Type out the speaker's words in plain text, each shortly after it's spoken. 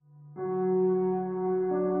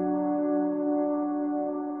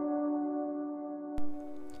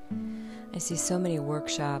I see so many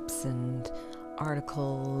workshops and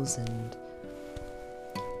articles and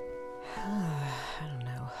I don't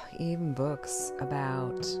know, even books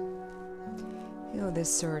about,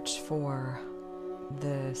 this search for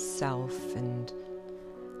the self and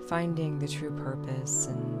finding the true purpose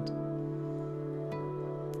and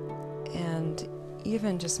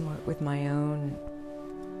even just more with my own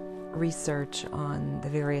research on the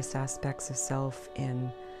various aspects of self in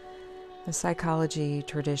the psychology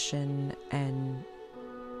tradition and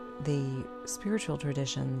the spiritual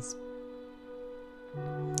traditions.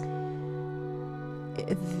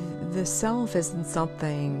 The self isn't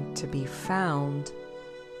something to be found,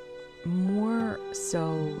 more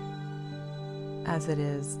so as it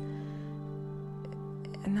is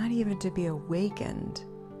not even to be awakened,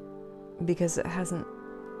 because it hasn't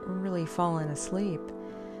really fallen asleep.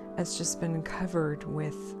 It's just been covered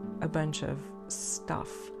with a bunch of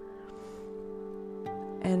stuff.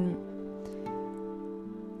 And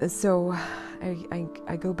so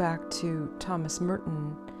I go back to Thomas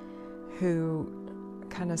Merton, who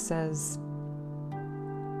kind of says,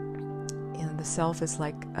 the self is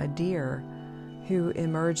like a deer who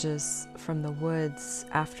emerges from the woods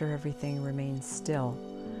after everything remains still.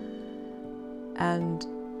 And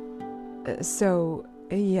so,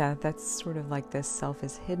 that's sort of like this self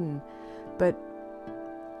is hidden, but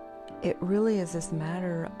it really is this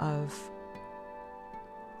matter of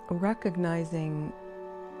recognizing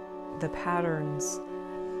the patterns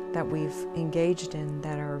that we've engaged in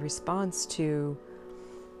that are a response to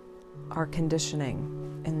our conditioning.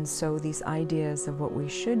 And so these ideas of what we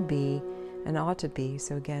should be and ought to be.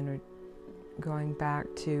 So again, we're going back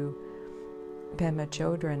to Pema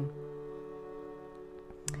Chodron.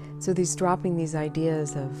 So dropping these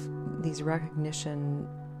ideas of this recognition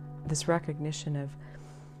of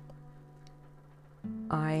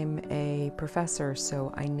I'm a professor,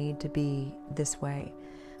 so I need to be this way,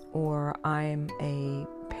 or I'm a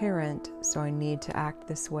parent, so I need to act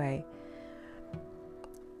this way.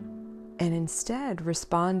 And instead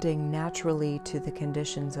responding naturally to the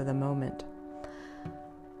conditions of the moment.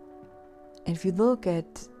 And if you look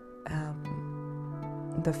at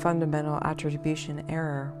the fundamental attribution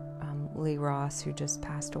error, Lee Ross, who just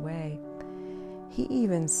passed away, he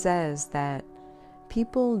even says that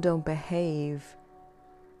people don't behave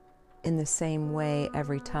in the same way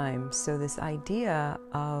every time. So this idea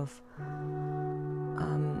of,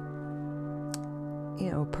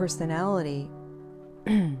 personality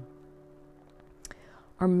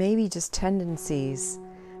or maybe just tendencies,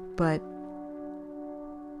 but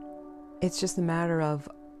it's just a matter of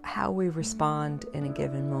how we respond in a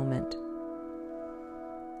given moment.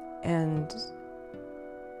 And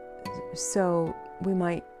so we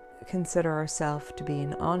might consider ourselves to be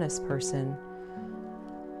an honest person,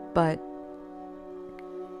 but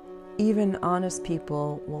even honest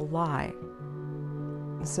people will lie.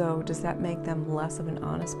 So does that make them less of an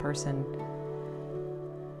honest person?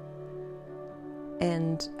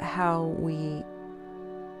 And how we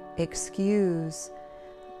excuse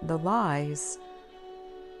the lies,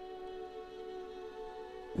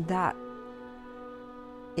 that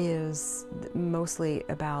is mostly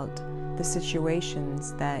about the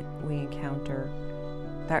situations that we encounter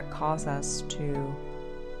that cause us to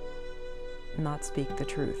not speak the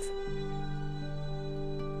truth.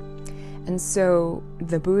 And so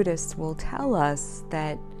the Buddhists will tell us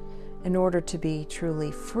that in order to be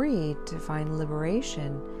truly free, to find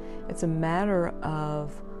liberation, it's a matter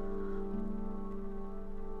of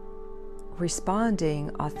responding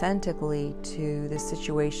authentically to the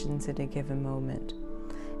situations in a given moment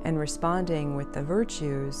and responding with the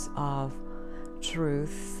virtues of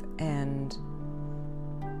truth and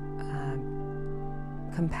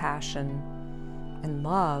compassion and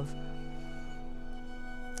love.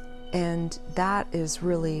 And that is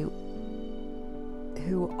really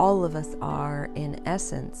who all of us are in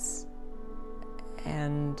essence,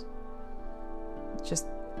 and just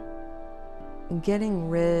getting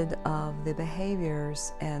rid of the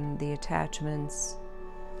behaviors and the attachments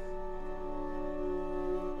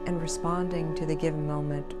and responding to the given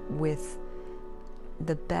moment with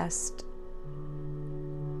the best,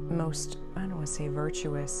 most, I don't want to say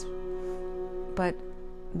virtuous, but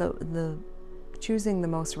the choosing the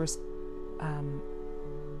most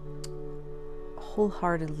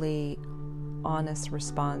wholeheartedly honest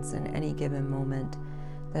response in any given moment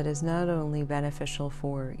that is not only beneficial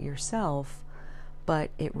for yourself, but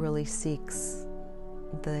it really seeks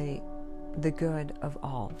the good of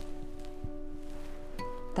all.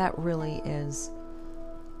 That really is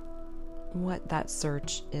what that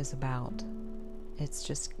search is about. It's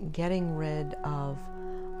just getting rid of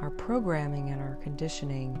our programming and our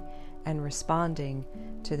conditioning and responding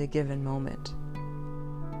to the given moment.